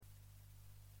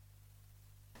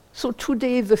So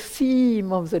today the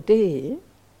theme of the day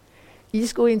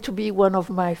is going to be one of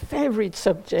my favorite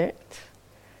subjects,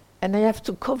 and I have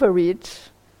to cover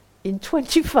it in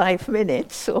 25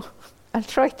 minutes, so I'll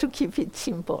try to keep it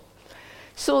simple.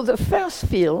 So the first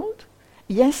field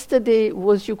yesterday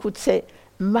was, you could say,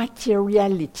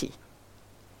 materiality,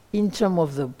 in terms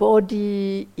of the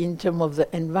body, in terms of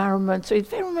the environment. So it's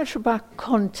very much about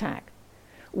contact.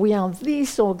 We are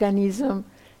this organism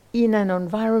in an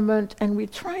environment, and we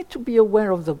try to be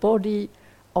aware of the body,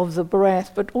 of the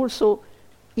breath, but also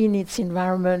in its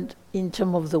environment in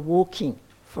terms of the walking,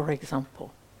 for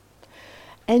example.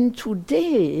 And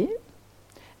today,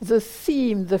 the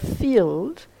theme, the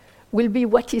field, will be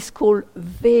what is called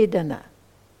Vedana,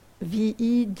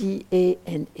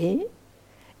 V-E-D-A-N-A,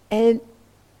 and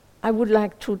I would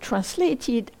like to translate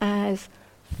it as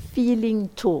feeling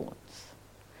tones.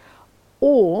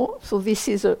 Or, so this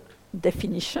is a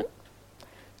definition,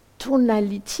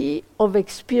 tonality of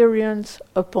experience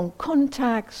upon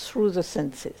contact through the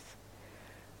senses.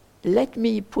 Let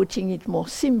me putting it more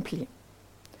simply.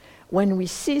 When we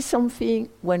see something,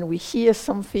 when we hear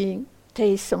something,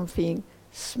 taste something,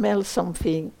 smell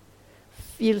something,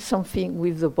 feel something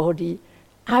with the body,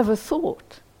 have a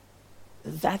thought,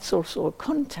 that's also a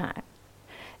contact.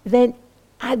 Then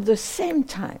at the same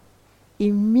time,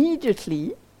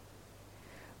 immediately,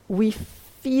 we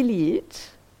feel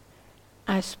it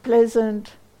as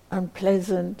pleasant,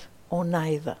 unpleasant, or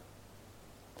neither.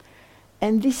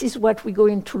 And this is what we're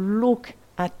going to look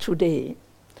at today,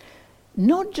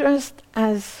 not just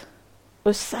as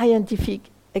a scientific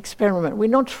experiment. We're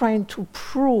not trying to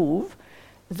prove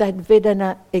that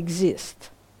Vedana exists.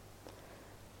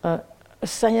 A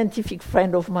scientific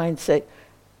friend of mine said,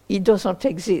 it doesn't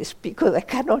exist because I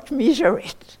cannot measure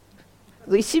it.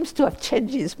 So he seems to have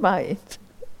changed his mind.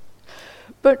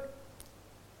 But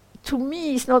to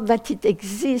me, it's not that it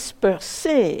exists per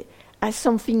se as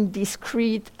something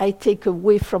discrete I take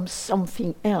away from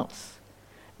something else.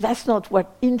 That's not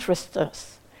what interests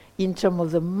us in terms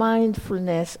of the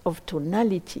mindfulness of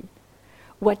tonality.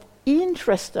 What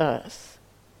interests us,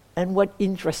 and what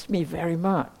interests me very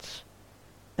much,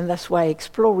 and that's why I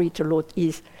explore it a lot,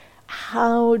 is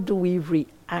how do we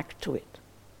react to it?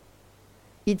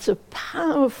 It's a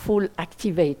powerful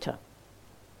activator.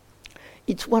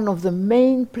 It's one of the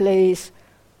main places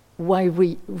why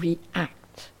we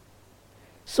react.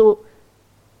 So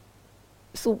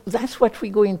that's what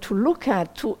we're going to look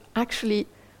at, to actually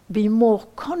be more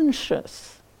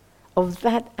conscious of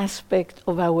that aspect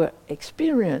of our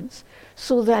experience,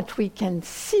 so that we can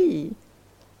see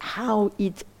how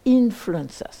it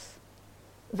influences us.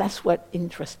 That's what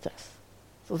interests us.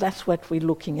 So that's what we're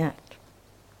looking at.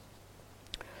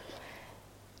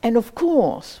 And of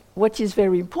course, what is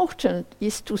very important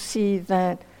is to see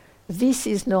that this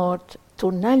is not,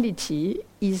 tonality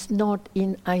is not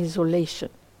in isolation.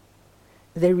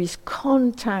 There is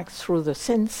contact through the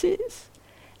senses,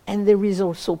 and there is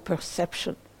also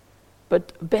perception.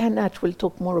 But Bernard will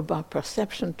talk more about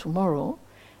perception tomorrow,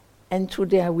 and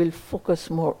today I will focus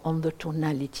more on the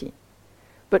tonality.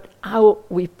 But how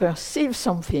we perceive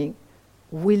something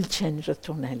will change the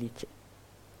tonality.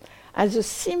 As a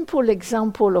simple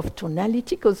example of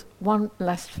tonality, because one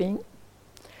last thing,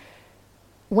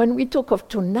 when we talk of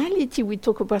tonality, we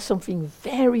talk about something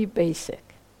very basic.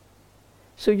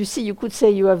 So you see, you could say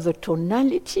you have the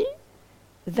tonality,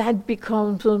 that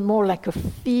becomes more like a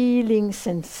feeling,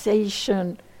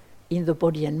 sensation in the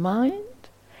body and mind.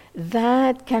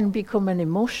 That can become an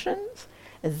emotion,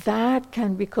 that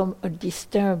can become a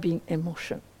disturbing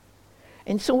emotion.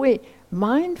 And so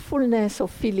mindfulness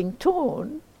of feeling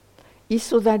tone is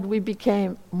so that we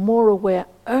became more aware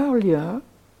earlier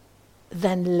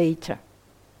than later.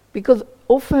 Because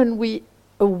often we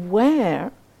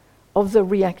aware of the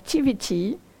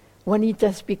reactivity when it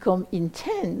has become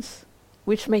intense,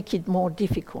 which make it more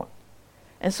difficult.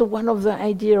 And so one of the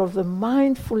idea of the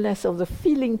mindfulness of the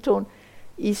feeling tone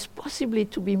is possibly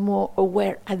to be more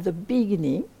aware at the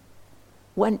beginning,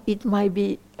 when it might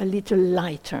be a little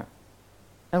lighter,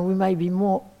 and we might be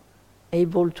more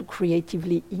able to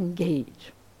creatively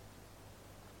engage.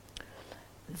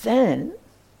 Then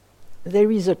there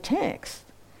is a text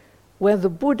where the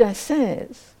Buddha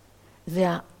says there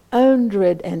are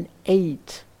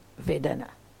 108 Vedana,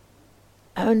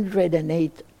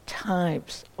 108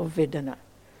 types of Vedana.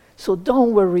 So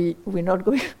don't worry, we're not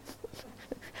going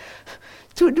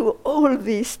to do all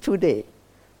this today.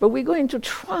 But we're going to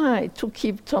try to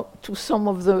keep to some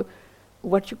of the,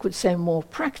 what you could say, more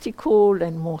practical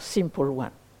and more simple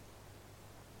one.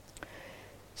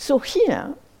 So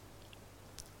here,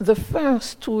 the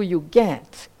first two you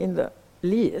get in the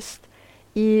list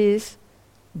is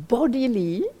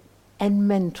bodily and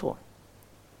mental.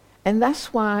 And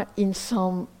that's why in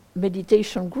some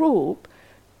meditation group,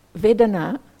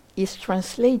 Vedana is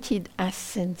translated as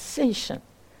sensation.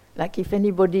 Like if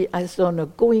anybody has done a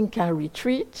Goenka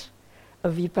retreat, a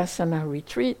Vipassana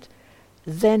retreat,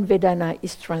 then Vedana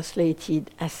is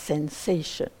translated as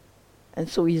sensation. And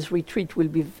so his retreat will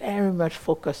be very much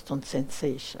focused on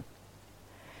sensation.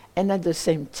 And at the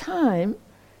same time,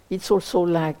 it's also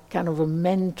like kind of a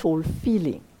mental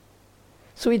feeling.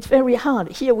 So it's very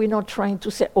hard. Here we're not trying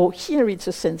to say, oh, here it's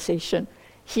a sensation,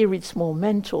 here it's more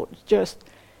mental. It's just,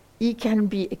 it can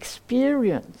be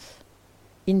experienced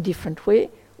in different way.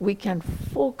 We can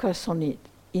focus on it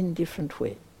in different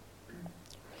way.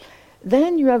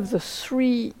 Then you have the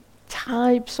 3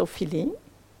 types of feeling,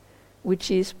 which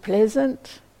is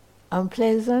pleasant,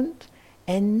 unpleasant,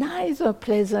 and neither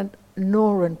pleasant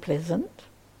nor unpleasant.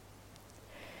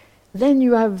 Then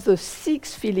you have the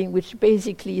 6th feeling, which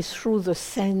basically is through the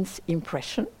sense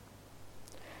impression.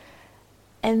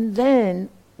 And then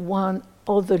one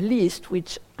other list,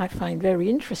 which I find very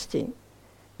interesting,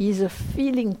 is a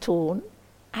feeling tone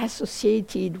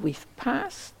associated with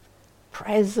past,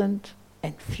 present,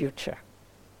 and future.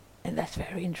 And that's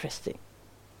very interesting.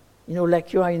 You know,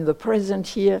 like you are in the present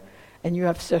here, and you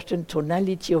have certain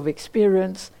tonality of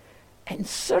experience, and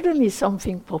suddenly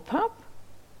something pop up,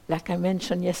 like I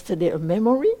mentioned yesterday, a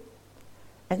memory,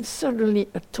 and suddenly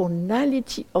a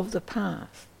tonality of the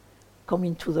past come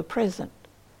into the present.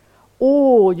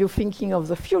 Or you're thinking of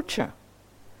the future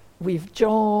with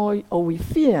joy or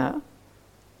with fear,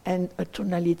 and a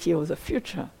tonality of the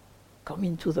future come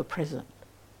into the present.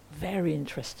 Very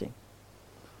interesting.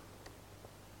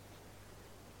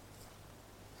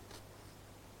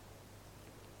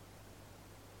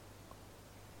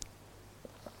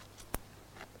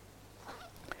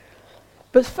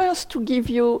 But first, to give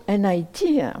you an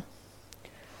idea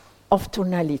of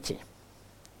tonality,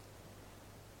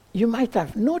 you might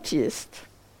have noticed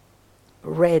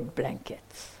red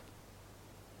blankets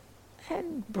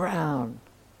and brown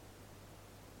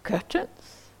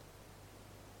curtains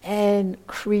and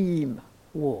cream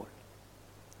wall.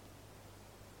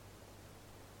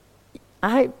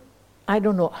 I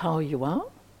don't know how you are,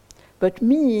 but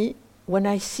me, when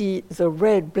I see the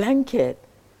red blanket,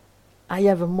 I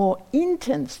have a more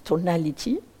intense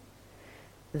tonality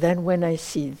than when I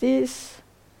see this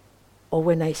or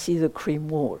when I see the cream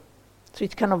wall. So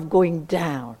it's kind of going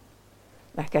down.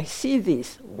 Like I see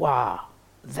this, wow,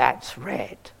 that's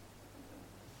red.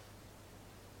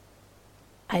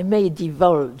 I may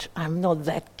divulge, I'm not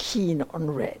that keen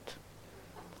on red.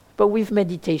 But with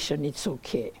meditation, it's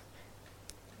okay.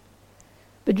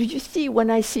 But do you see,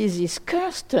 when I see this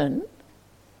curtain,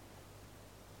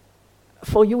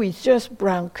 for you it's just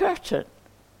brown curtain.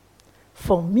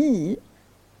 For me,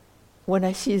 when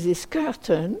I see this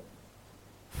curtain,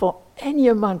 for any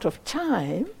amount of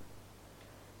time,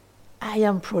 I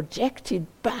am projected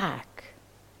back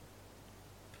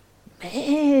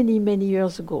many, many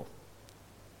years ago,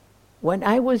 when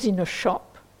I was in a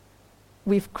shop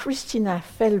with Christina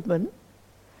Feldman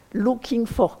looking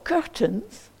for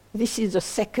curtains. This is the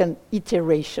second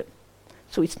iteration,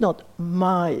 so it's not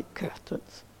my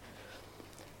curtains.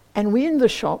 And we're in the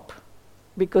shop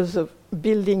because the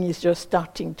building is just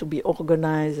starting to be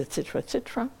organized,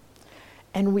 etc.,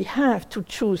 and we have to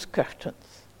choose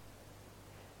curtains.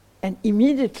 And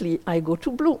immediately I go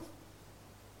to blue,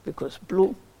 because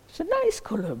blue is a nice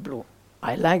color, blue.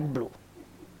 I like blue.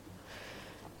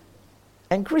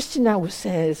 And Christina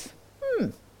says,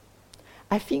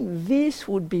 I think this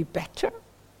would be better.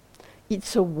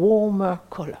 It's a warmer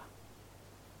color.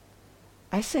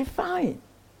 I say, fine.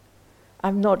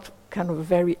 I'm not kind of a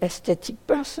very aesthetic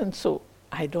person, so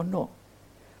I don't know.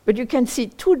 But you can see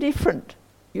 2 different.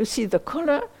 You see the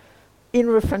color in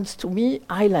reference to me,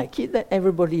 I like it, that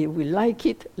everybody will like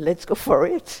it, let's go for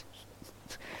it.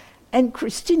 And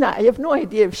Christina, I have no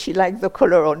idea if she liked the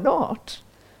color or not,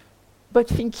 but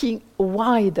thinking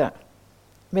wider,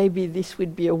 maybe this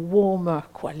would be a warmer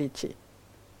quality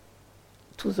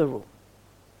to the room.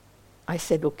 I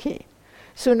said, okay.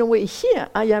 So in a way here,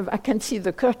 I can see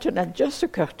the curtain as just a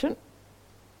curtain,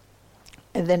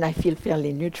 and then I feel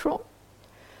fairly neutral.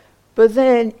 But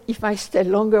then if I stay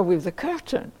longer with the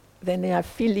curtain, then I have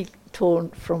feeling tone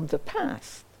from the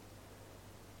past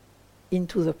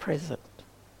into the present.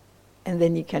 And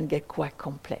then it can get quite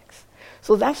complex.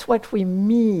 So that's what we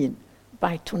mean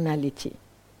by tonality.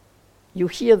 You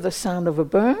hear the sound of a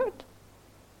bird,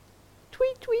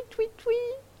 tweet, tweet, tweet,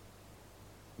 tweet,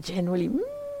 generally,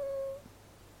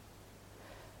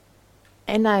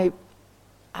 And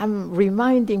I'm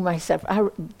reminding myself, I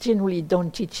generally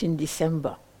don't teach in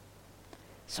December.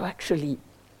 So actually,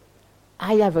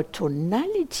 I have a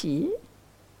tonality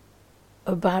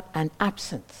about an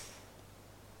absence.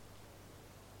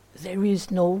 There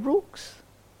is no rooks.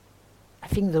 I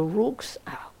think the rooks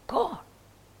are gone.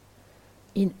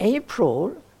 In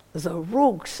April, the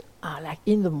rooks are like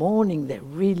in the morning, they're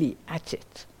really at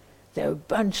it. There are a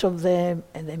bunch of them,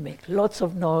 and they make lots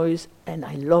of noise, and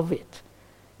I love it.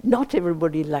 Not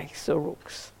everybody likes the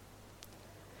rooks.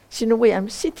 So in a way, I'm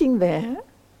sitting there,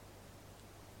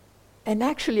 and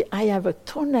actually I have a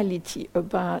tonality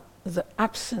about the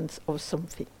absence of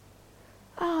something.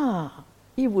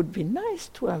 It would be nice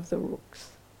to have the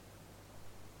rooks.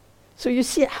 So you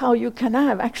see how you can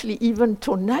have actually even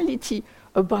tonality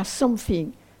about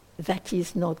something that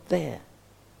is not there.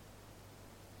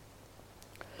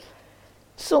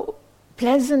 So,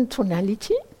 pleasant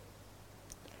tonality.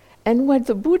 And what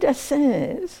the Buddha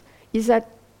says is that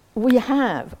we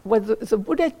have, what the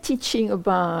Buddha teaching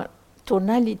about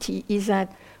tonality is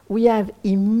that we have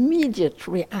immediate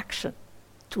reaction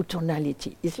to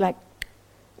tonality. It's like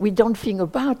we don't think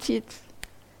about it,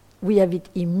 we have it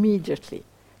immediately.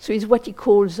 So it's what he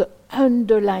calls the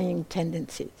underlying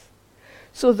tendencies.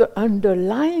 So the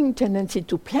underlying tendency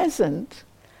to pleasant,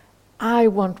 I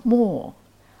want more.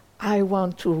 I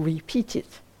want to repeat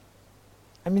it.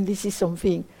 I mean, this is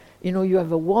something, you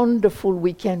have a wonderful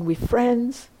weekend with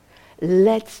friends.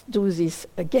 Let's do this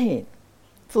again,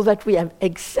 so that we have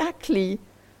exactly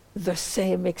the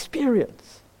same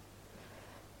experience.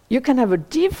 You can have a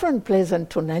different pleasant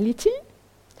tonality.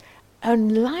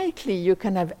 Unlikely you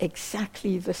can have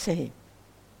exactly the same.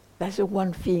 That's the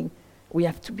one thing we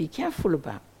have to be careful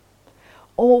about.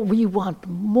 Or we want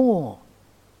more.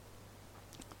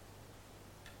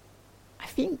 I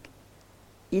think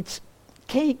it's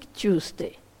Cake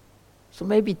Tuesday. So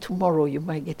maybe tomorrow you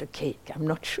might get a cake, I'm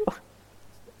not sure.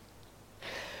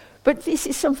 But this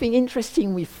is something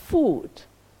interesting with food.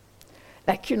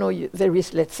 Like, there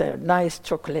is, let's say, a nice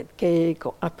chocolate cake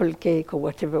or apple cake or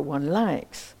whatever one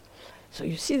likes. So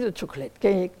you see the chocolate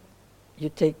cake, you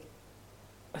take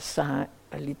a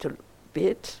little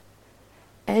bit,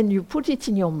 and you put it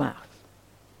in your mouth.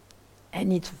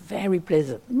 And it's very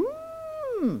pleasant.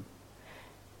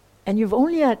 And you've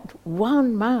only had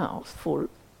one mouthful,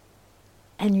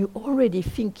 and you're already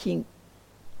thinking,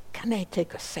 can I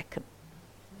take a second?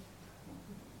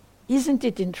 Isn't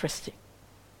it interesting?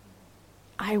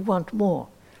 I want more.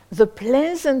 The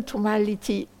pleasant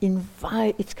tonality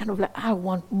it's kind of like, I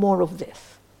want more of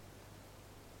this.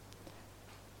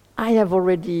 I have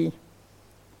already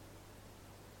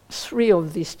 3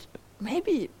 of these,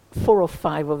 maybe 4 or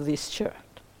 5 of this shirt,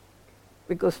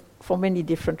 because for many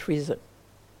different reasons.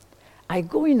 I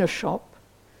go in a shop,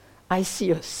 I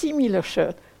see a similar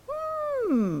shirt,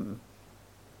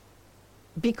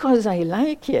 because I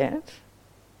like it,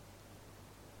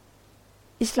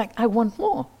 it's like I want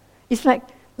more. It's like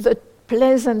the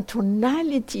pleasant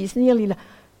tonality is nearly like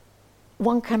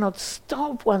one cannot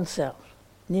stop oneself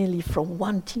nearly from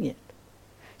wanting it.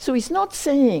 So it's not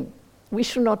saying we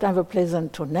should not have a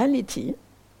pleasant tonality,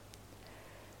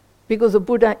 because the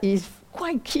Buddha is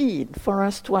quite keen for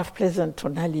us to have pleasant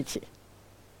tonality.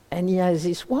 And he has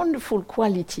this wonderful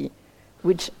quality,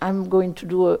 which I'm going to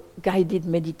do a guided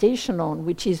meditation on,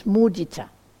 which is mudita,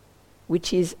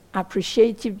 which is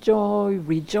appreciative joy,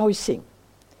 rejoicing.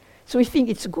 So we think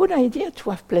it's a good idea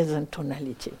to have pleasant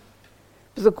tonality.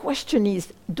 But the question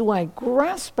is, do I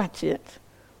grasp at it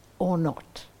or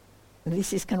not? And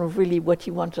this is kind of really what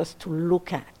he wants us to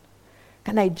look at.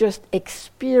 Can I just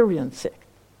experience it?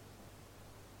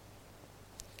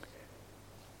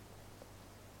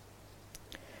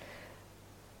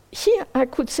 Here I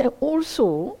could say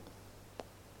also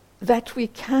that we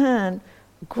can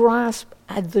grasp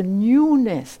at the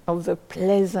newness of the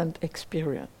pleasant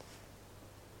experience.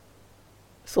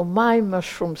 So my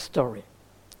mushroom story.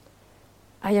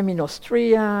 I am in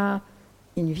Austria,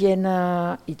 in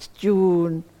Vienna, it's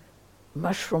June,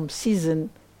 mushroom season,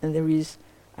 and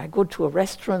I go to a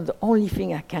restaurant, the only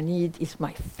thing I can eat is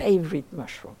my favorite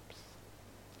mushrooms,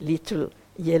 little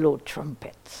yellow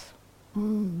trumpets.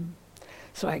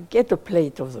 So I get a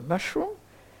plate of the mushroom,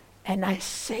 and I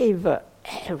savor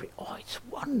it's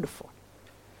wonderful.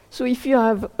 So if you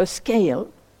have a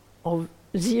scale of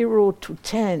 0 to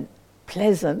 10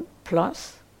 pleasant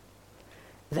plus,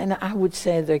 then I would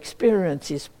say the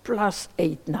experience is plus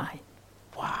 8, 9.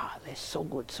 Wow, they're so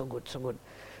good, so good, so good.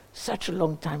 Such a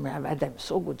long time I've had them,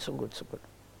 so good, so good, so good.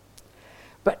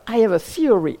 But I have a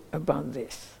theory about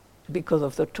this because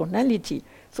of the tonality.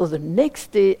 So the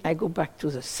next day I go back to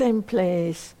the same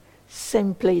place,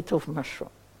 same plate of mushroom.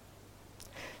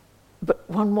 But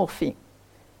one more thing.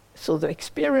 So the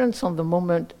experience on the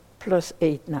moment plus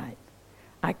 8, 9.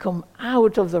 I come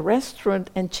out of the restaurant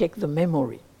and check the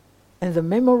memory. And the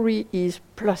memory is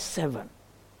plus 7.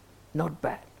 Not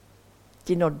bad.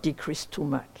 Did not decrease too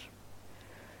much.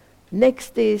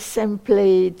 Next day, same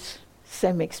plate,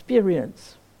 same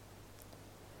experience.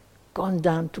 Gone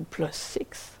down to plus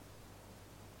 6.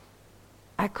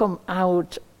 I come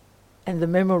out and the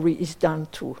memory is down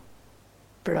to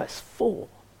plus 4.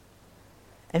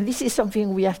 And this is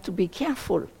something we have to be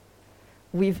careful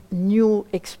with new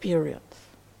experience.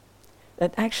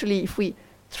 That actually if we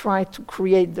try to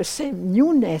create the same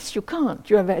newness, you can't.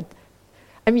 You have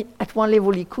at one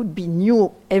level it could be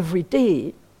new every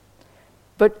day,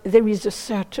 but there is a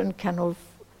certain kind of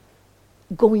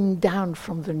going down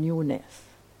from the newness.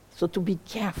 So to be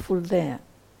careful there.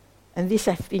 And this,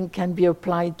 I think, can be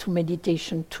applied to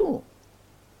meditation too.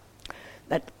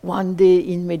 That one day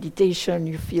in meditation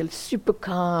you feel super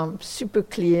calm, super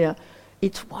clear.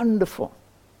 It's wonderful.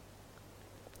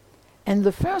 And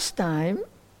the first time,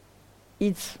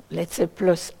 it's, let's say,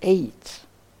 plus 8.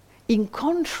 In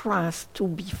contrast to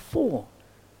before,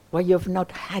 where you have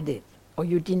not had it, or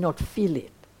you did not feel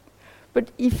it.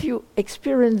 But if you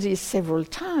experience this several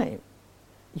times,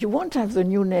 you won't have the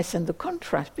newness and the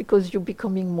contrast because you're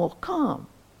becoming more calm.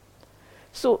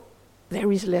 So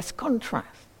there is less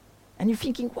contrast. And you're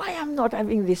thinking, why I'm not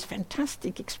having this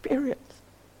fantastic experience?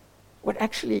 What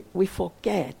actually we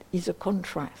forget is a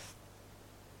contrast.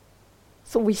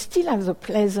 So we still have the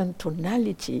pleasant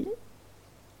tonality,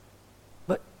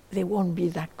 but there won't be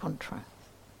that contrast.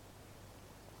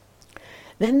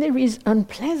 Then there is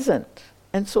unpleasant.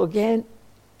 And so again,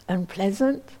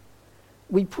 unpleasant,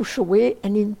 we push away,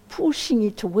 and in pushing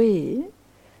it away,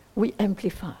 we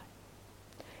amplify.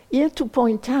 Here to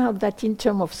point out that in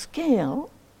terms of scale,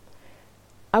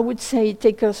 I would say it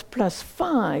takes us plus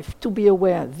 5 to be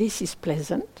aware this is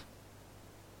pleasant.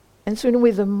 And so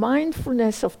with the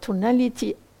mindfulness of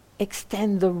tonality,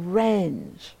 extend the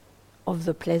range of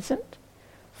the pleasant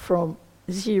from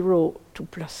 0 to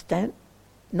plus 10,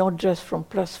 not just from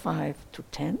plus 5 to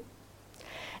 10.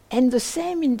 And the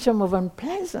same in terms of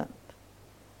unpleasant.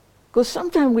 Because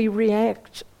sometimes we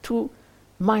react to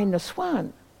minus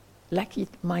 1 like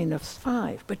it's minus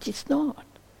 5, but it's not.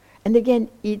 And again,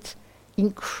 it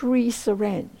increases the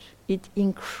range, it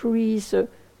increases the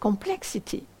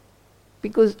complexity,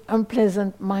 because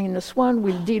unpleasant minus 1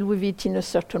 will deal with it in a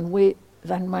certain way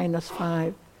than minus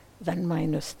 5, than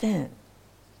minus 10.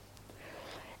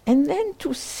 And then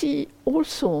to see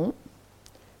also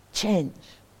change.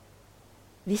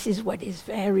 This is what is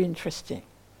very interesting.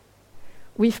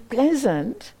 With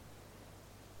pleasant,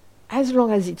 as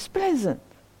long as it's pleasant,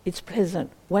 it's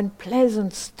pleasant. When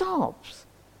pleasant stops,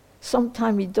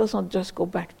 sometimes it doesn't just go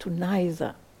back to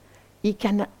neither. It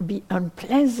can be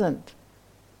unpleasant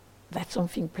that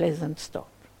something pleasant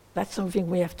stops. That's something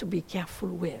we have to be careful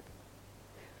with.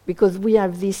 Because we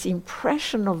have this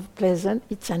impression of pleasant,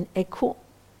 it's an echo,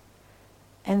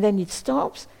 and then it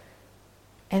stops,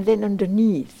 and then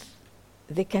underneath,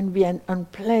 there can be an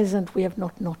unpleasant we have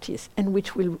not noticed, and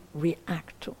which we'll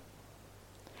react to.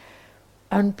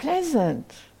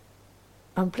 Unpleasant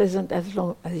as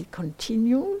long as it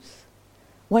continues.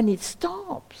 When it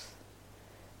stops,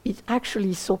 it's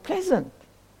actually so pleasant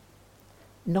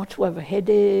not to have a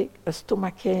headache, a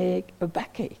stomachache, a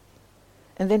backache.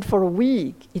 And then for a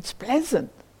week, it's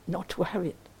pleasant not to have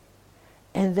it.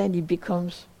 And then it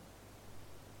becomes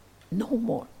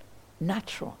normal,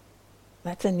 natural.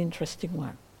 That's an interesting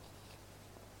one.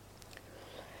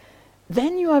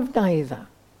 Then you have neither.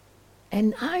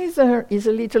 And neither is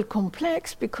a little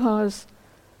complex because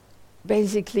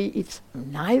basically it's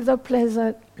neither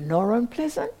pleasant nor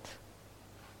unpleasant.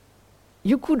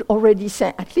 You could already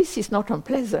say, at least it's not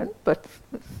unpleasant, but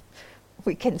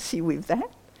we can see with that.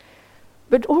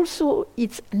 But also,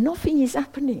 it's nothing is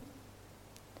happening.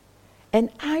 And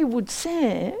I would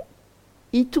say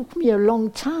it took me a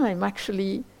long time,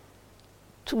 actually,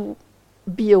 to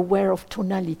be aware of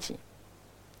tonality.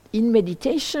 In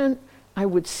meditation, I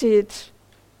would sit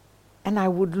and I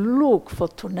would look for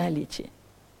tonality.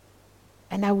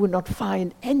 And I would not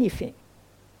find anything.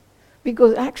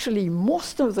 Because actually,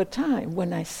 most of the time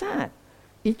when I sat,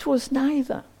 it was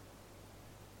neither.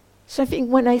 So I think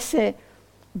when I say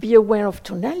be aware of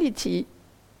tonality,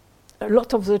 a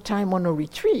lot of the time on a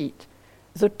retreat,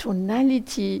 the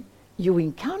tonality you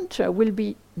encounter will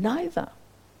be neither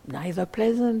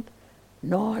pleasant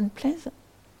nor unpleasant.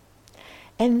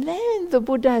 And then the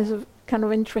Buddha has a kind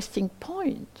of interesting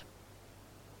point.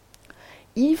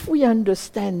 If we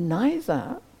understand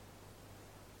neither,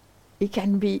 it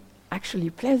can be actually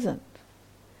pleasant.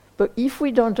 But if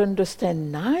we don't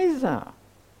understand neither,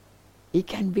 it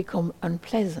can become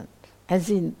unpleasant, as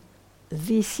in,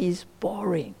 this is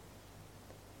boring.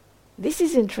 This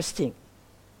is interesting,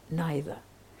 neither.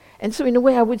 And so in a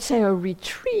way I would say a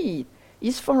retreat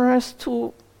is for us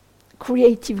to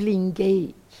creatively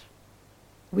engage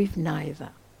with neither.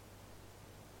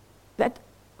 That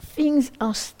things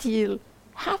are still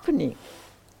happening.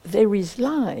 There is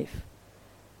life,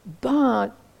 but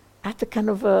at a kind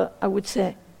of a, I would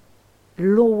say,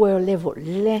 lower level,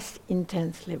 less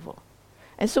intense level.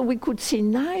 And so we could see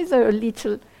neither a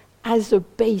little as a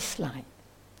baseline.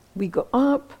 We go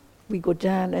up, we go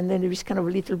down, and then there is kind of a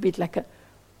little bit like a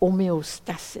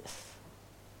homeostasis.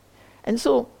 And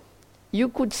so you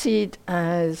could see it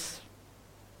as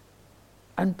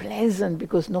unpleasant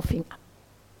because nothing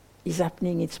is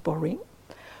happening, it's boring.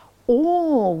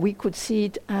 Or we could see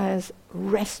it as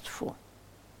restful.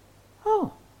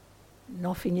 Oh,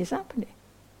 nothing is happening.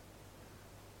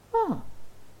 Oh,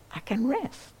 I can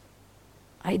rest.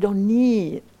 I don't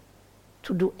need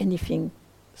to do anything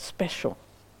special.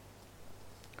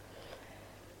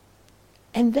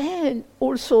 And then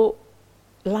also,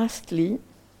 lastly,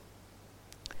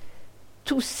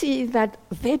 to see that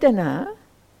Vedana,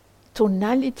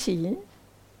 tonality,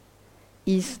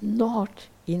 is not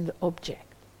in the object.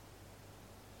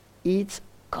 It's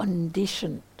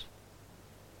conditioned.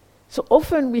 So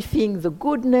often we think the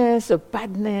goodness, the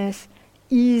badness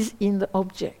is in the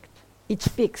object. It's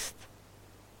fixed.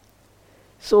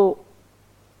 So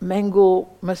mango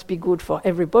must be good for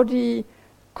everybody,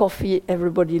 coffee,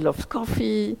 everybody loves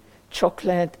coffee,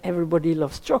 chocolate, everybody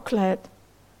loves chocolate.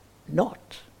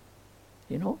 Not,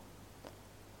 you know.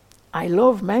 I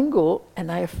love mango,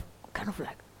 and I've kind of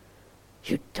like,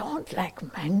 you don't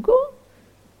like mango?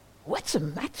 What's the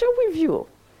matter with you?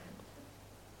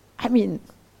 I mean,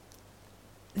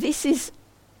 it's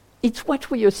what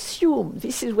we assume.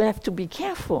 This is where we have to be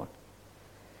careful.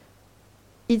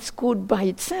 It's good by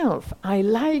itself. I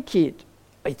like it.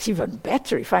 It's even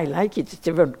better if I like it. It's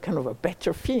even kind of a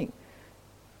better thing.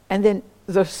 And then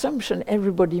the assumption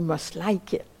everybody must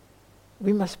like it.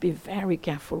 We must be very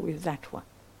careful with that one.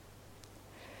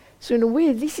 So in a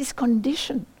way, this is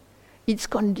conditioned. It's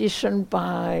conditioned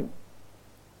by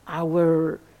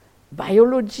our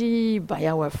biology, by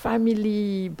our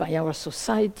family, by our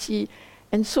society.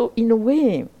 And so in a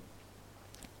way,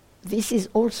 this is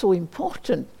also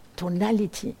important,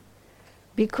 tonality,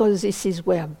 because this is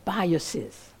where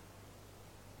biases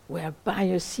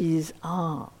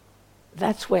are.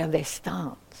 That's where they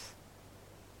start.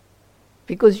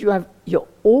 Because you have your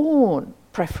own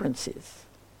preferences,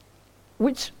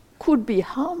 which could be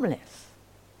harmless.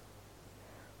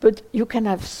 But you can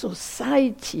have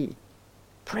society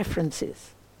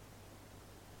preferences,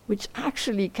 which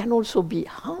actually can also be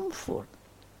harmful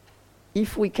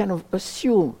if we kind of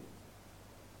assume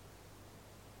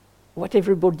what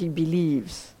everybody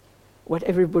believes, what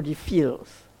everybody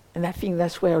feels. And I think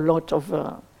that's where a lot of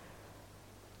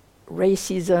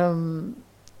racism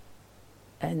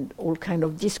and all kind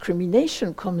of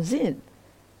discrimination comes in,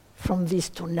 from this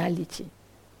tonality.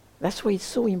 That's why it's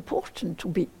so important to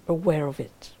be aware of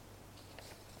it.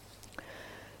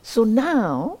 So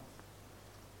now,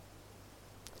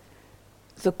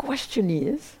 the question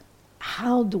is,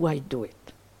 how do I do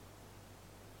it?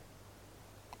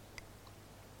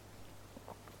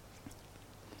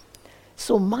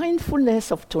 So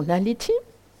mindfulness of tonality,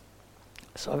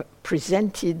 so I've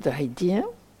presented the idea,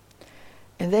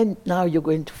 and then now you're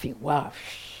going to think, wow.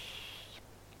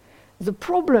 The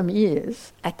problem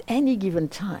is, at any given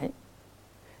time,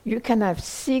 you can have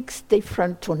 6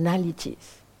 different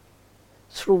tonalities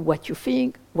through what you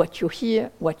think, what you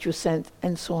hear, what you sense,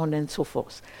 and so on and so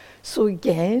forth. So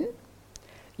again,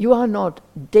 you are not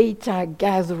data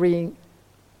gathering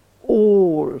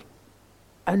all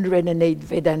 108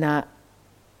 Vedana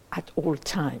at all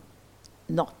time.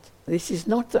 Not. This is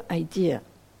not the idea.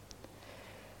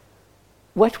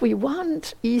 What we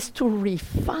want is to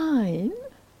refine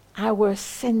our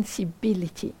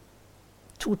sensibility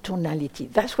to tonality.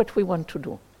 That's what we want to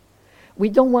do. We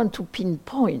don't want to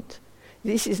pinpoint.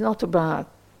 This is not about,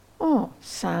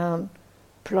 sound,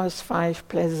 +5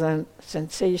 pleasant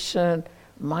sensation,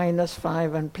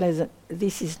 -5 unpleasant.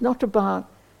 This is not about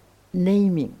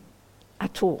naming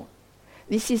at all.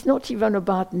 This is not even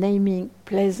about naming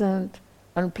pleasant,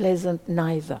 unpleasant,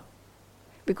 neither.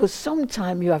 Because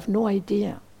sometimes you have no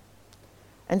idea.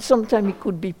 And sometimes it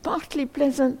could be partly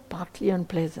pleasant, partly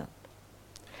unpleasant.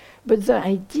 But the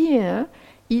idea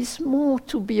is more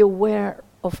to be aware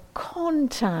of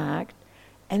contact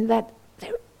and that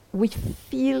we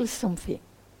feel something.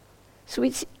 So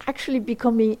it's actually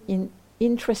becoming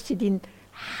interested in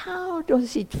how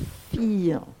does it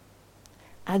feel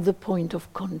at the point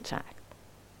of contact.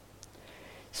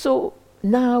 So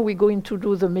now we're going to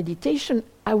do the meditation.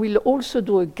 I will also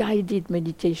do a guided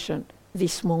meditation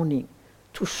this morning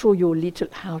to show you a little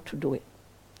how to do it.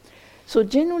 So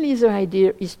generally the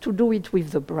idea is to do it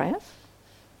with the breath.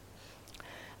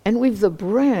 And with the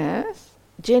breath,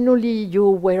 generally you're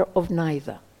aware of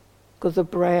neither. Because the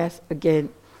breath, again,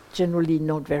 generally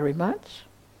not very much.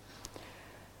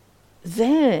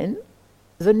 Then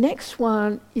the next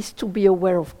one is to be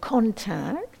aware of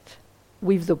contact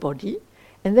with the body.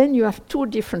 And then you have two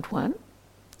different ones.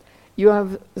 You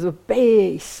have the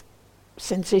base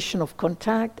sensation of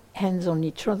contact, hands on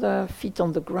each other, feet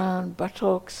on the ground,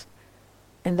 buttocks,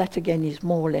 and that again is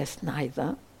more or less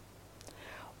neither.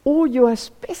 Or you have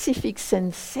specific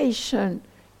sensation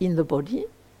in the body,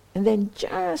 and then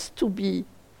just to be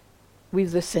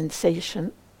with the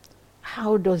sensation,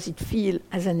 how does it feel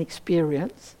as an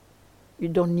experience? You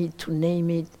don't need to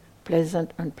name it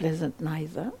pleasant, unpleasant,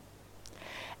 neither.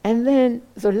 And then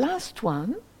the last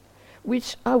one,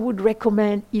 which I would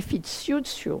recommend if it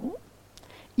suits you,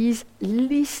 is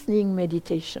listening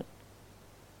meditation.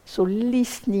 So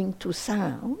listening to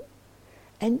sound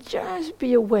and just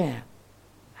be aware.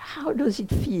 How does it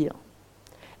feel?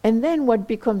 And then what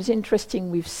becomes interesting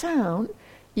with sound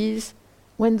is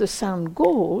when the sound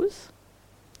goes,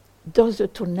 does the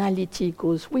tonality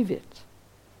goes with it?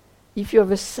 If you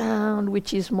have a sound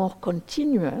which is more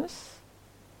continuous,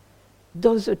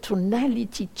 does the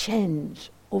tonality change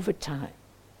over time?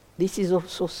 This is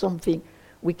also something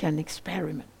we can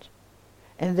experiment.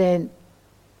 And then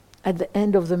at the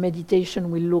end of the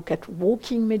meditation, we look at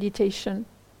walking meditation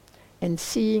and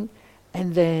seeing,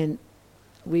 and then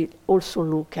we also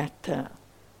look at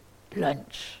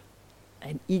lunch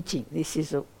and eating. This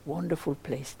is a wonderful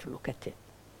place to look at it.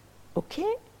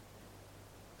 Okay?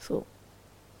 So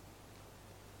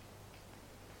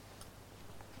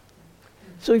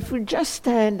if we just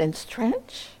stand and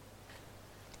stretch,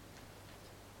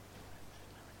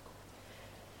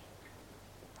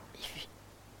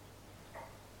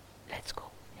 let's go.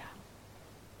 Yeah.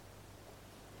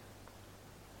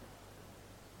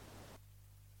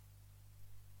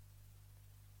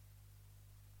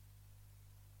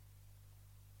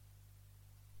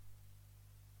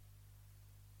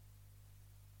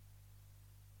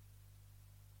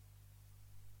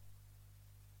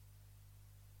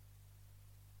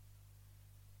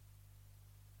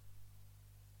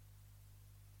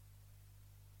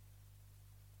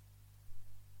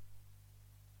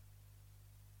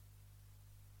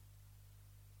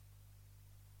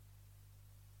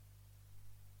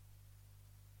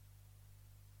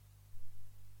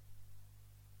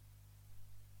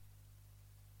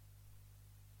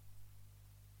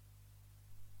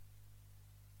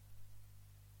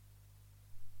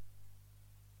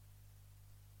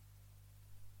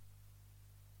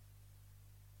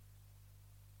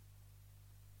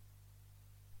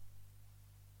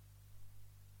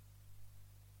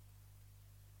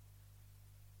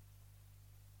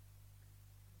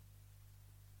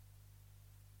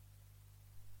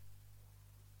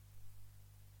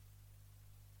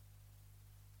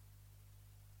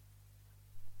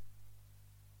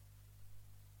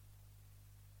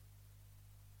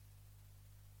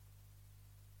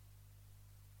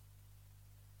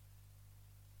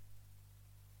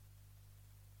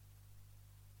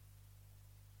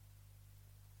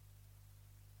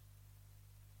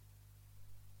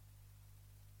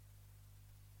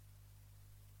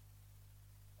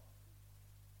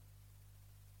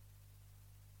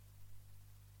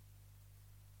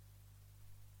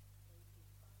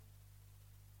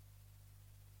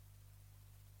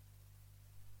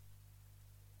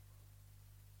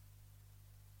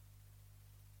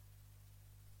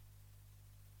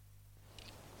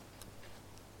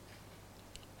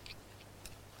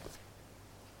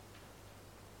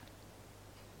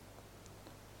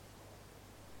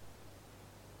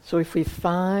 So if we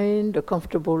find a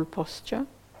comfortable posture,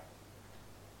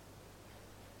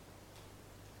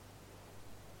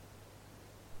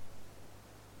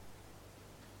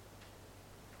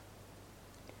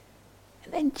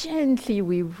 and then gently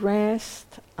we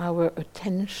rest our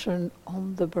attention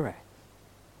on the breath.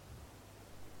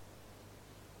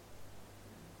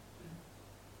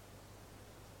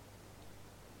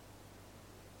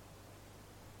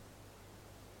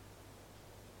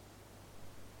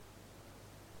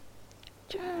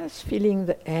 Just feeling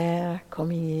the air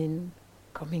coming in,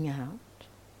 coming out.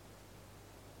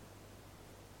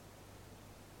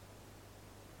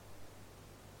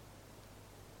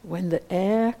 When the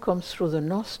air comes through the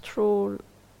nostril,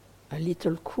 a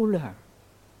little cooler,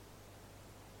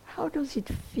 how does it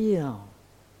feel?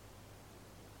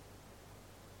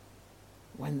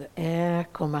 When the air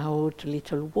comes out a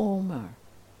little warmer,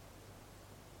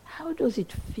 how does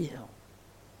it feel?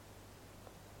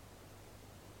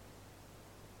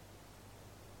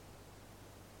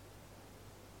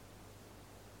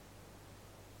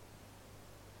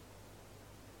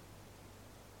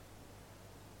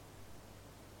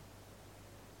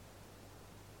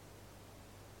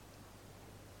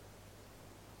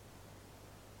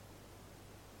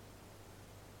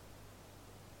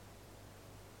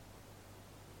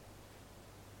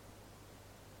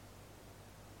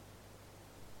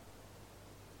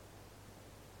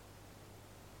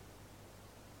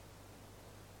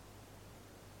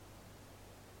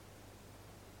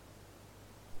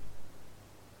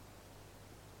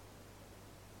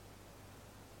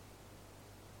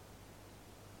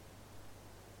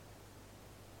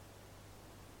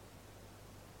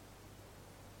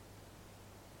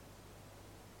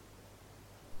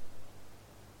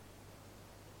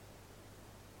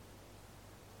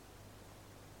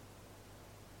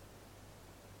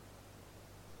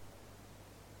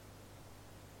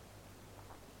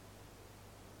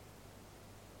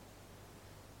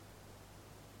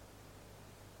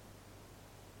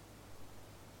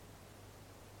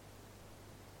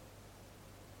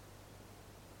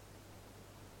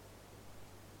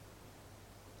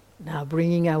 Now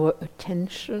bringing our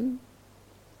attention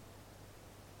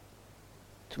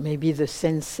to maybe the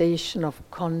sensation of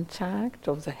contact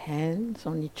of the hands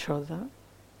on each other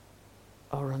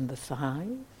or on the thighs,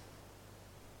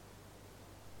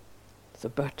 the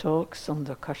buttocks on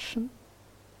the cushion.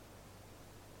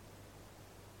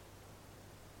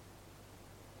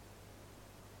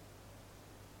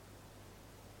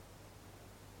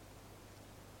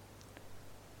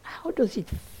 How does it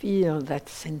feel, that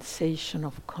sensation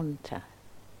of contact?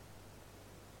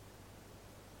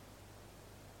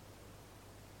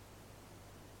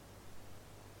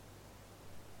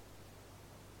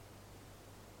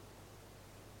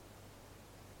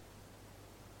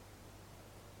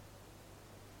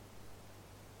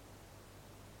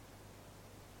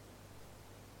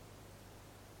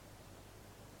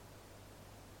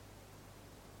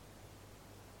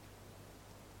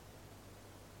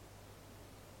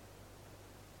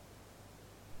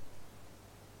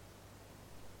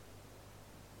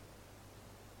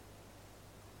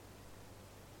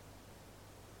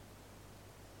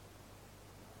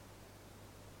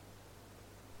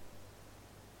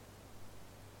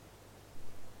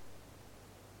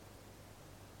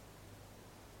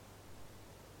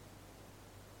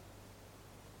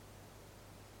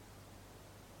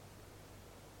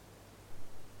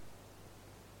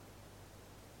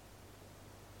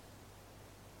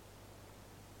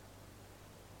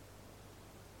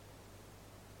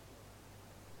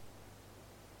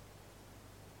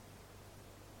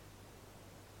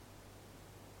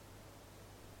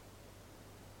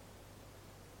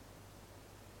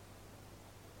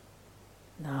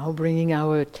 Now bringing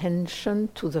our attention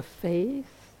to the face,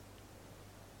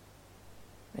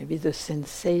 maybe the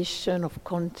sensation of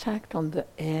contact on the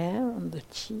air, on the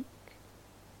cheek.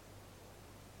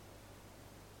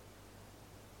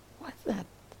 What's that?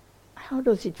 How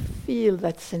does it feel,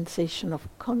 that sensation of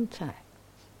contact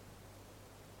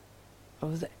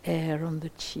of the air on the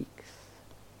cheeks?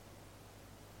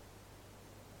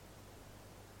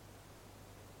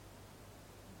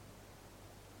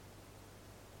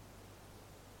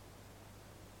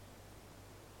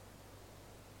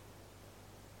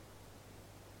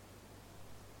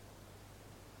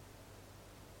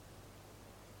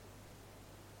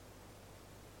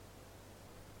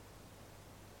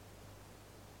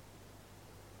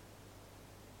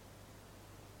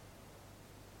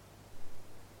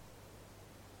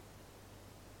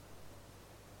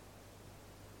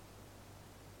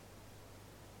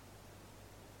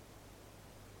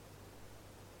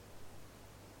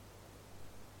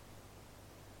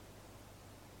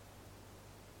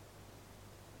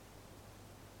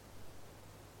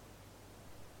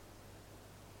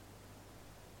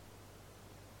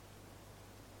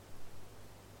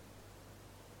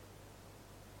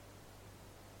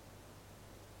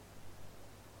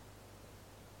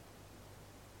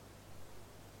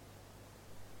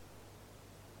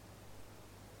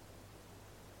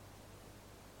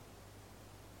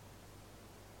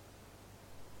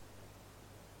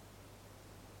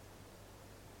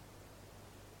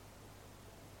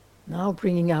 Now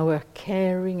bringing our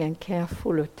caring and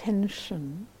careful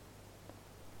attention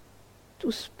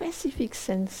to specific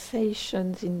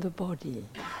sensations in the body.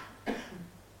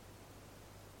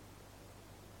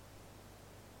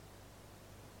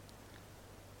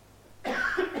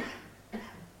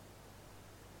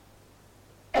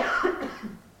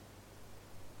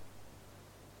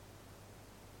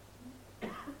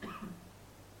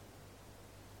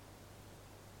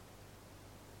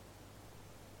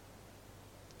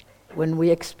 When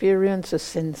we experience a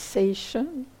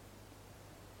sensation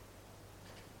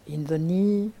in the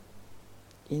knee,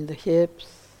 in the hips,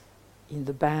 in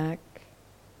the back,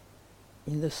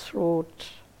 in the throat,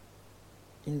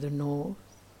 in the nose,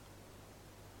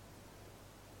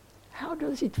 how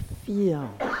does it feel?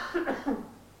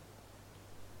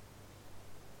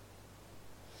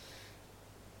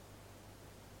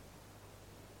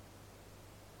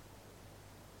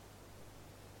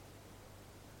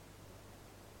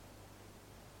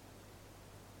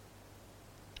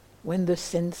 When the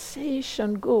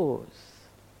sensation goes,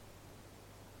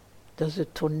 does the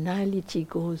tonality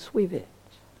goes with it?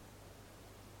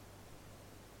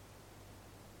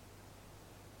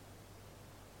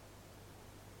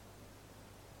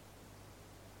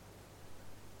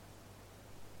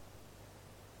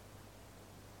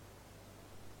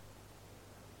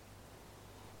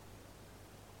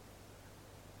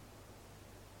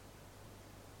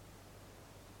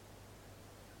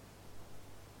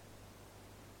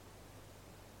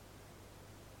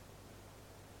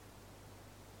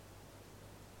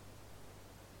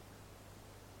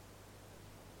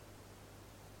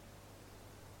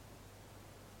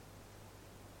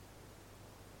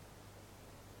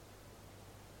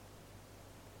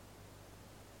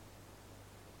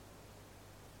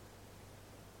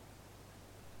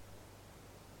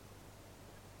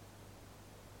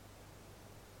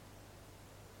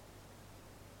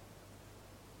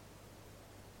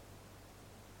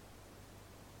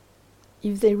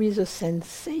 If there is a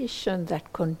sensation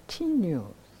that continues,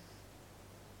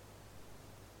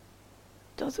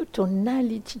 does the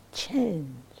tonality change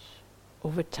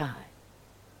over time?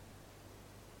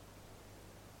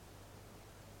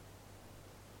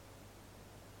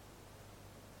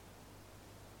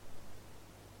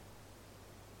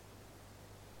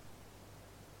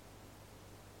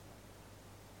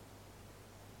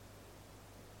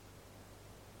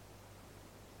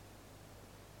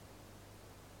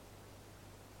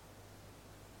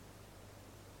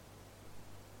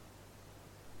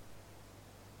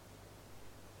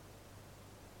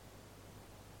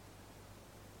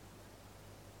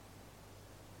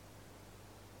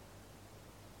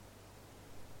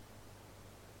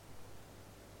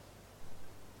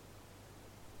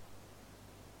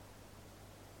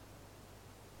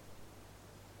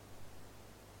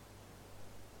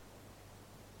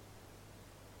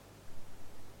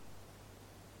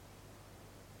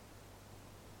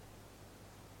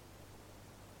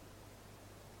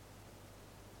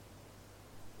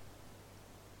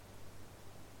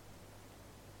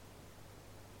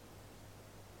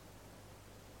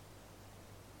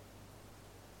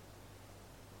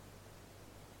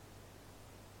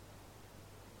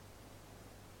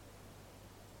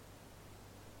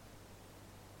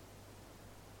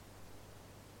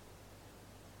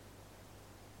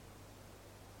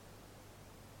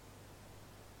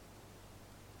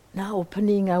 Now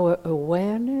opening our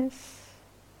awareness,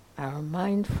 our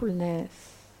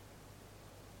mindfulness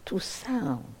to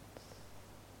sounds.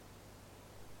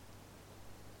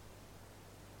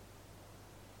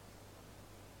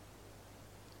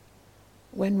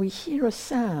 When we hear a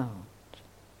sound,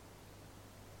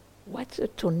 what's the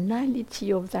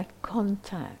tonality of that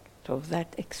contact, of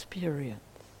that experience?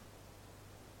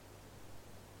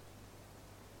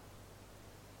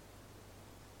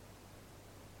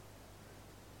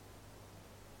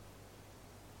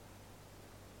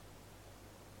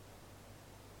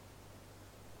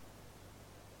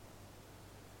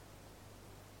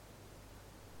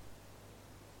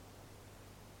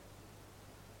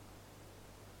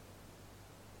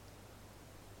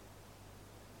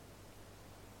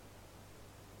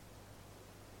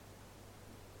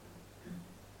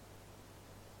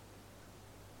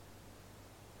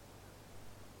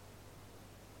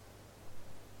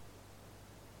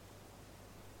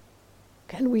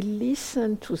 Can we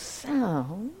listen to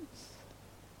sounds,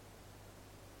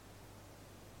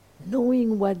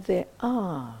 knowing what they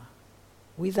are,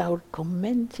 without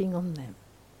commenting on them?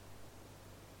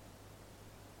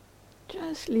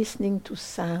 Just listening to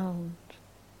sound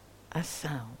as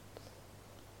sound.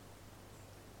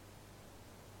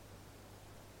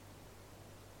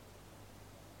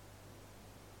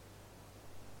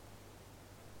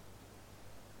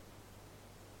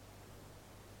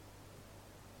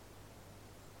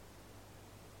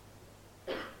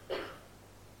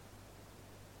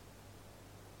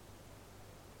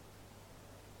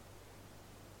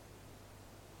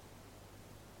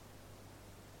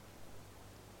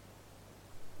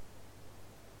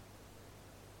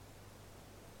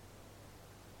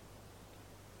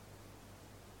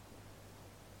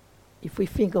 If we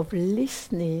think of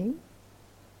listening,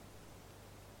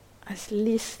 as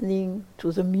listening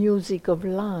to the music of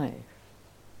life?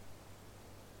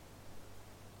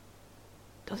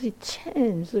 Does it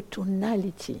change the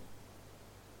tonality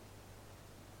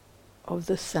of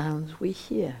the sounds we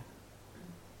hear?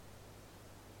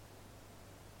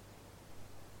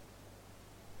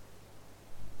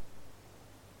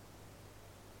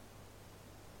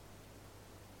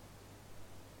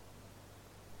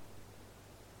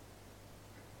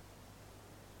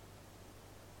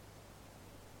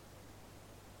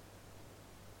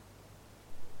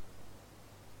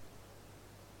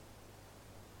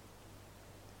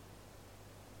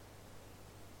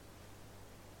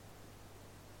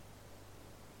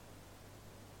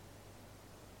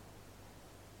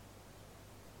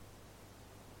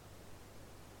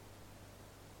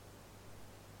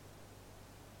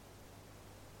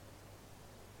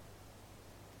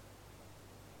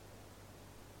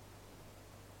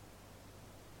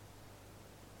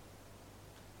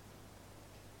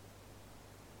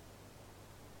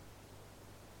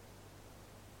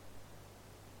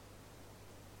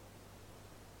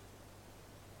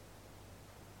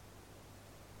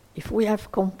 If we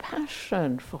have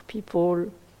compassion for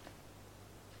people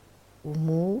who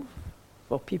move,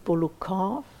 for people who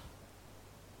cough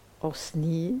or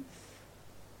sneeze,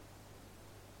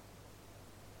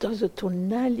 does the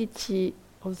tonality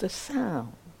of the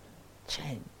sound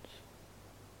change?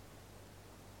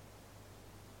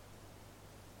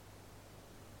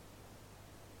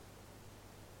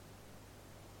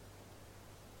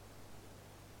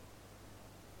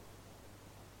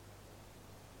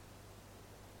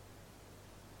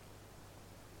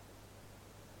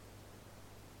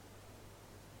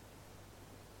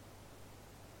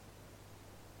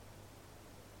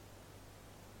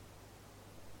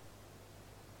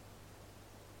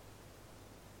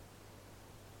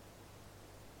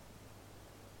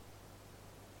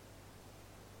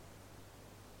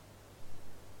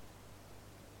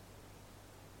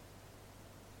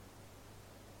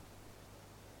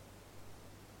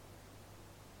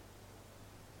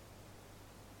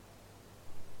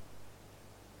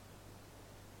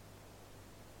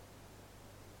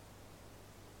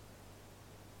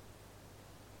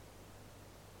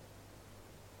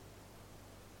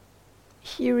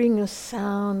 Hearing a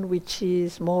sound which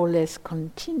is more or less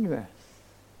continuous,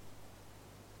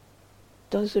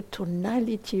 does the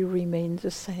tonality remain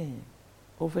the same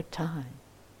over time?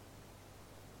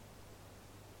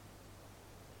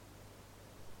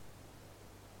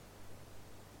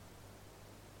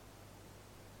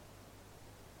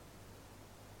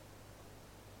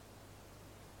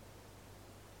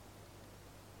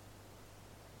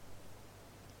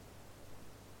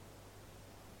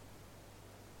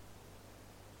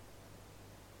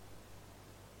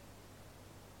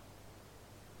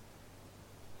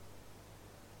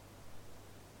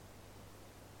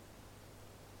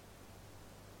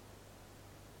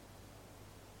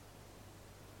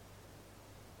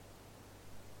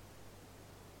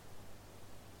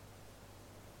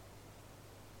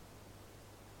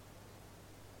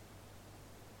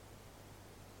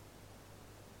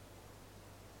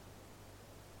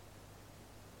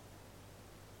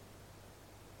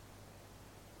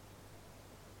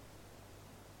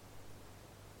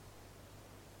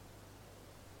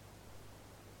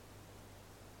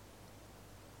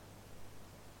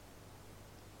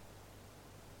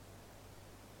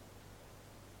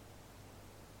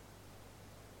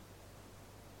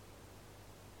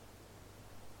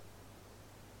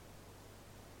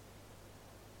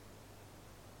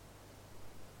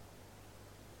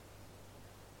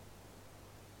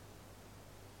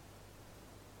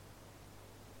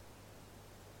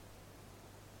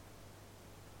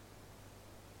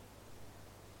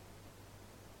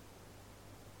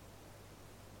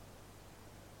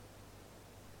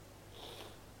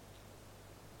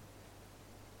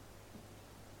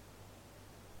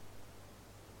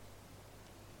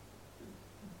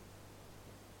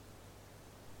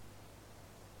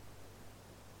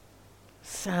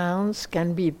 Sounds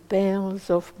can be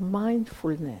bells of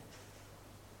mindfulness,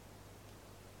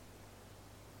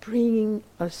 bringing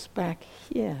us back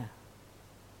here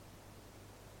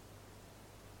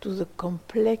to the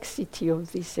complexity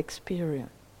of this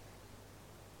experience.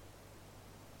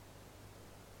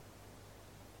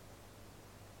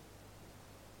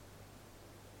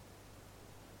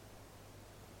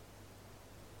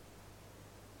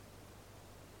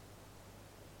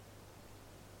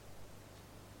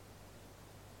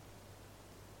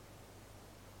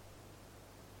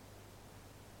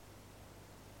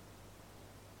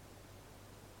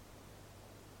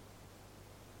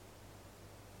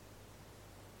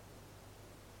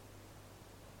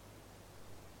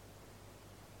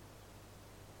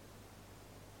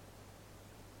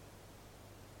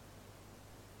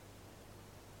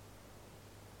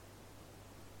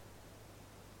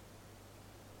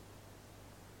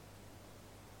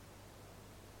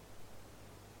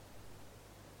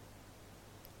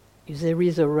 If there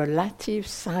is a relative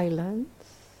silence,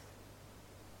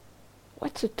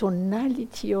 what's the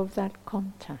tonality of that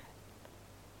contact?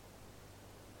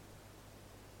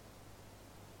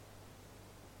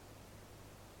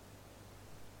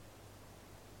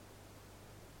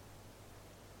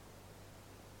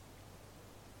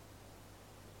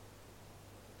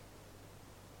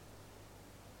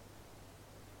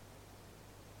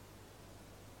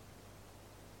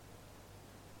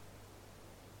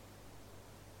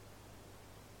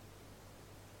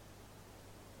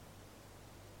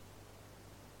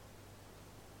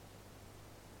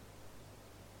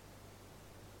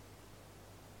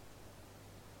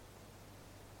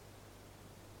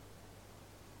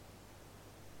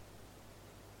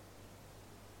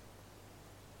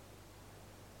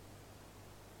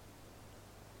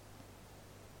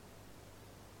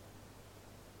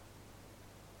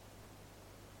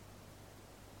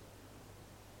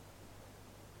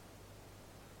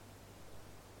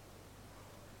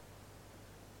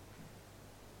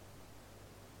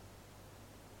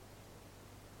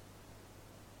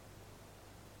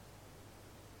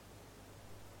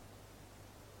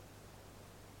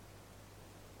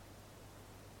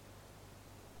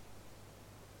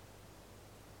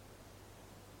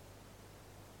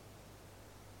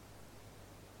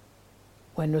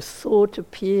 When a thought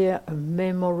appears, a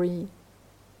memory,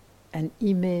 an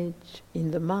image in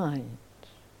the mind,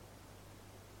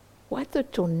 what's the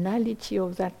tonality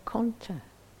of that contact?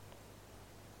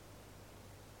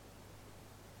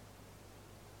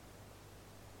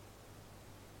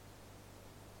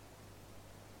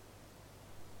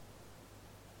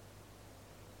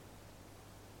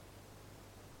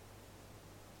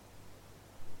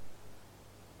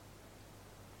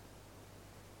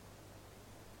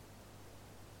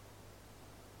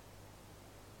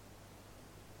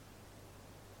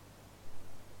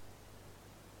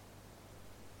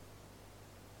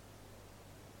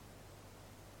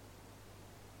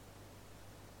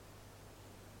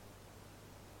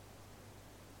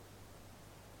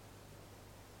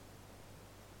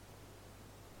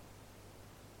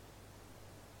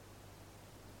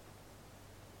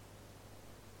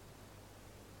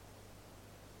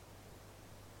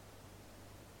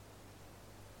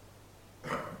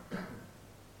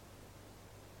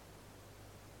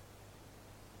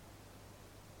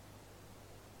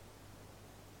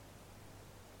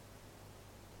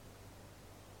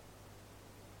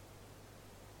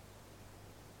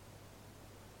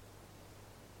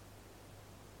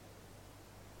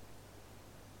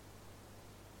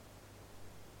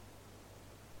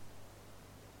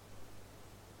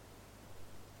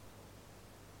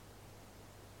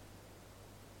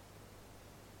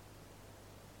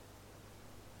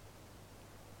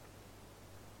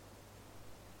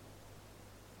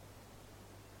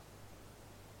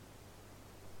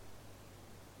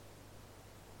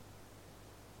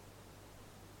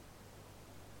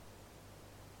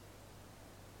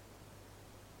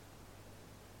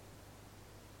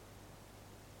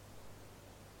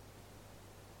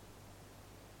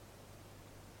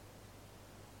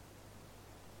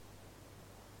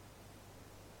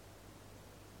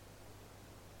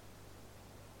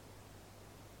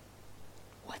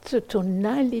 What's the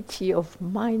tonality of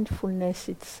mindfulness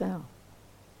itself?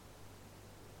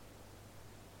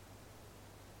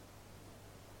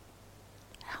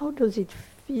 How does it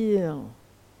feel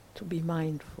to be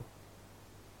mindful?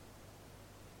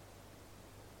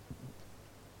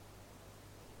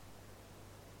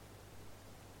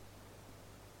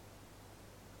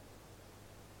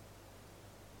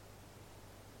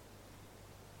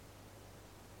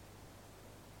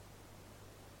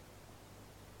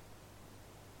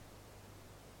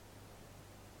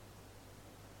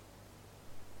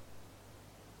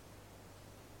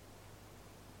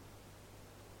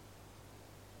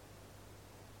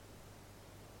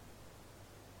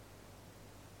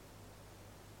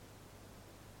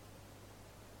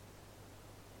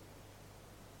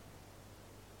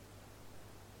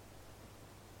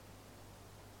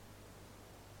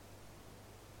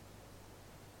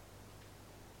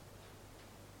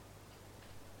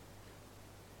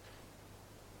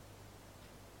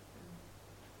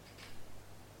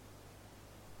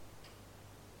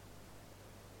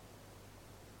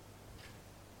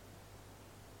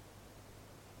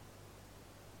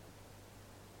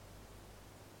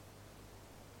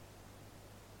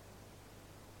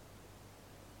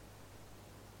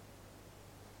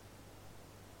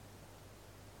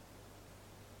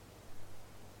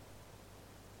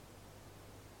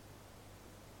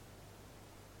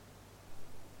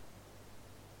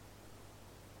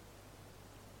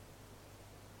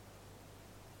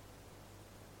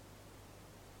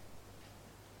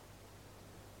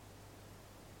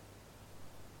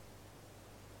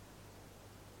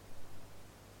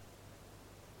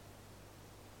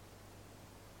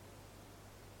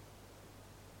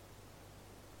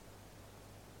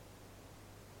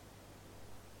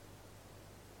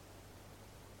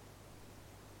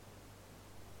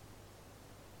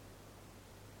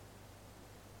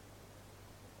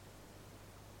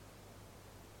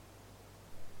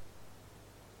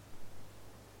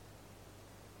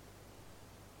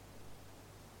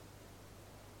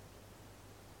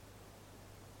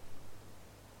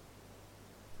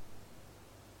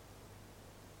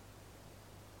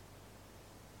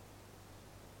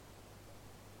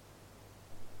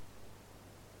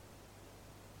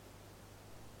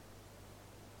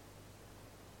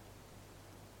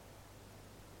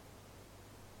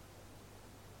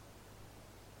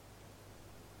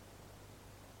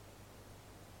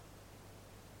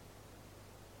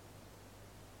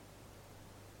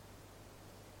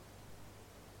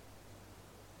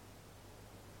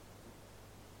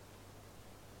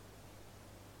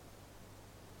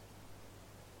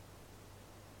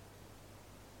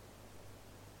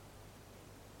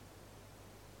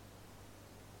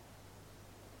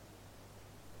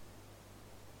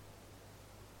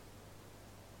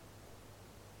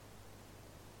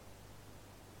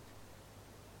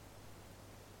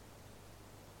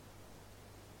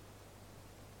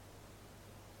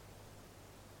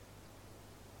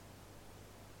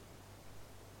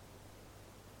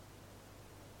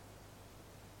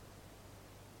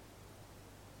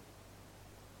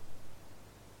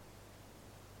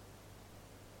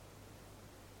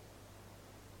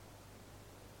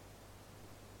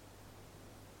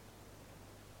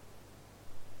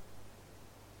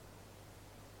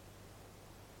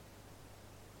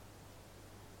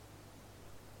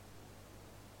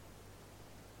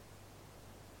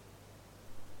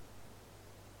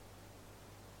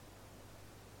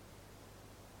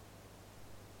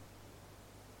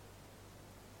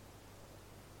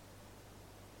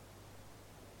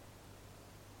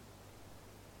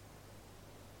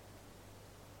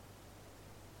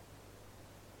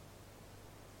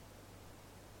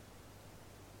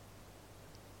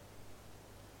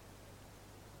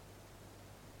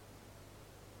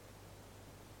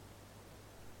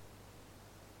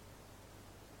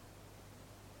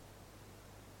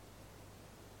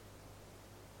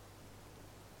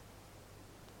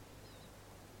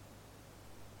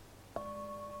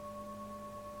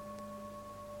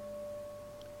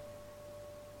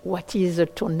 what is the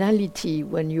tonality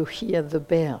when you hear the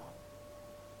bell.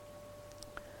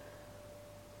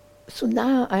 So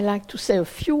now I like to say a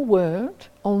few words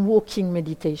on walking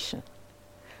meditation.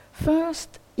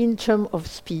 First, in terms of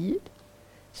speed.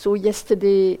 So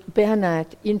yesterday, Bernard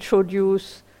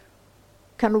introduced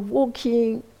kind of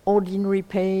walking ordinary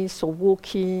pace or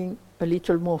walking a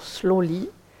little more slowly,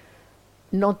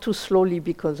 not too slowly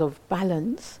because of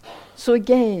balance. So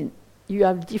again, you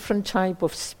have different type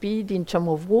of speed in terms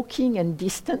of walking and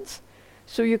distance.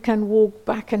 So you can walk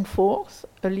back and forth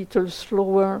a little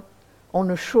slower on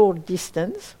a short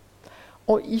distance.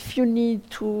 Or if you need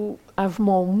to have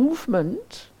more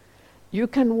movement, you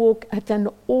can walk at an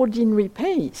ordinary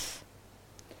pace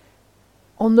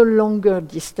on a longer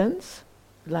distance,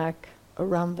 like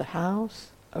around the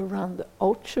house, around the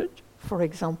orchard, for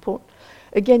example.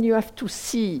 Again, you have to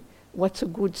see what's a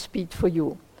good speed for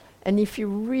you. And if you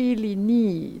really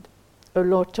need a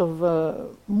lot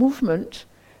of movement,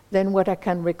 then what I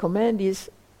can recommend is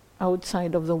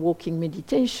outside of the walking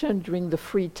meditation, during the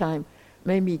free time,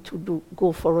 maybe to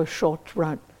go for a short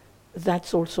run.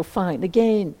 That's also fine.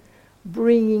 Again,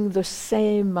 bringing the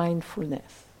same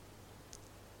mindfulness,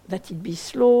 that it be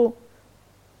slow,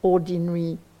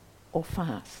 ordinary, or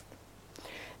fast.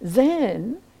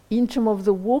 Then, in terms of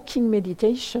the walking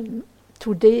meditation,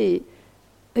 today,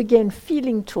 again,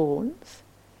 feeling tones,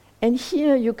 and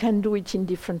here you can do it in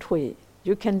different ways.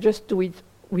 You can just do it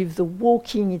with the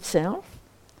walking itself,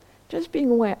 just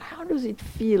being aware, how does it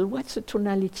feel? What's the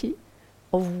tonality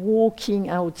of walking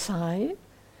outside?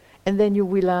 And then you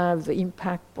will have the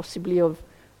impact possibly of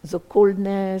the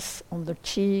coldness on the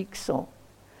cheeks or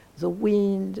the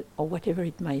wind or whatever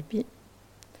it might be.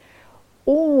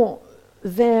 Or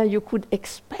there you could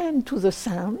expand to the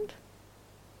sound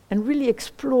and really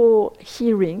explore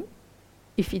hearing,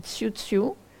 if it suits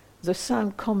you, the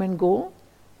sound come and go,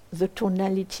 the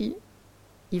tonality,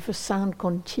 if a sound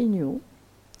continue.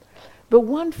 But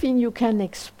one thing you can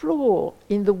explore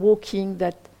in the walking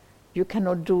that you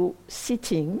cannot do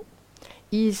sitting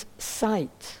is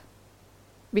sight.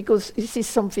 Because this is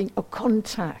something, a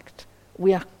contact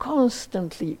we are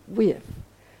constantly with,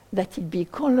 that it be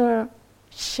color,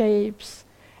 shapes,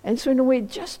 and so in a way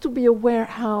just to be aware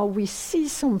how we see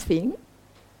something,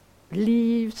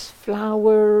 leaves,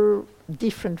 flower,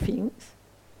 different things,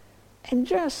 and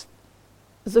just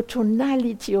the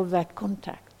tonality of that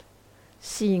contact.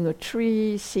 Seeing a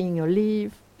tree, seeing a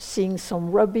leaf, seeing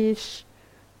some rubbish,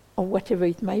 or whatever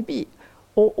it might be.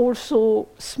 Or also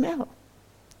smell.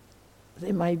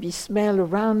 There might be smell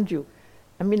around you.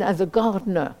 I mean, as a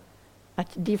gardener,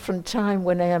 at different time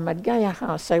when I am at Gaia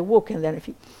House, I walk and then I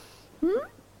think,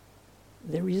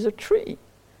 there is a tree.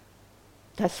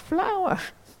 That's flower.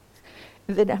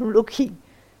 And then I'm looking.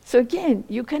 So again,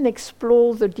 you can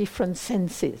explore the different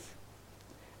senses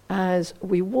as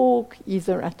we walk,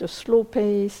 either at a slow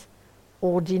pace,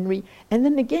 ordinary. And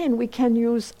then again, we can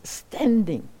use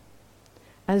standing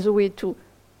as a way to,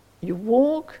 you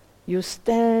walk, you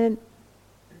stand,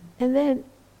 and then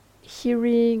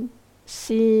hearing,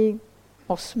 seeing,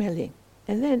 or smelling.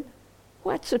 And then,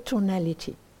 what's the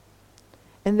tonality?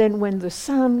 And then when the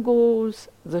sound goes,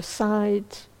 the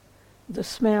sight, the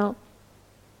smell,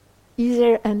 is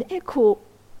there an echo,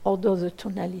 or does the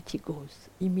tonality goes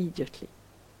immediately?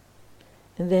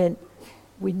 And then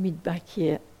we meet back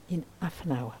here in half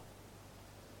an hour.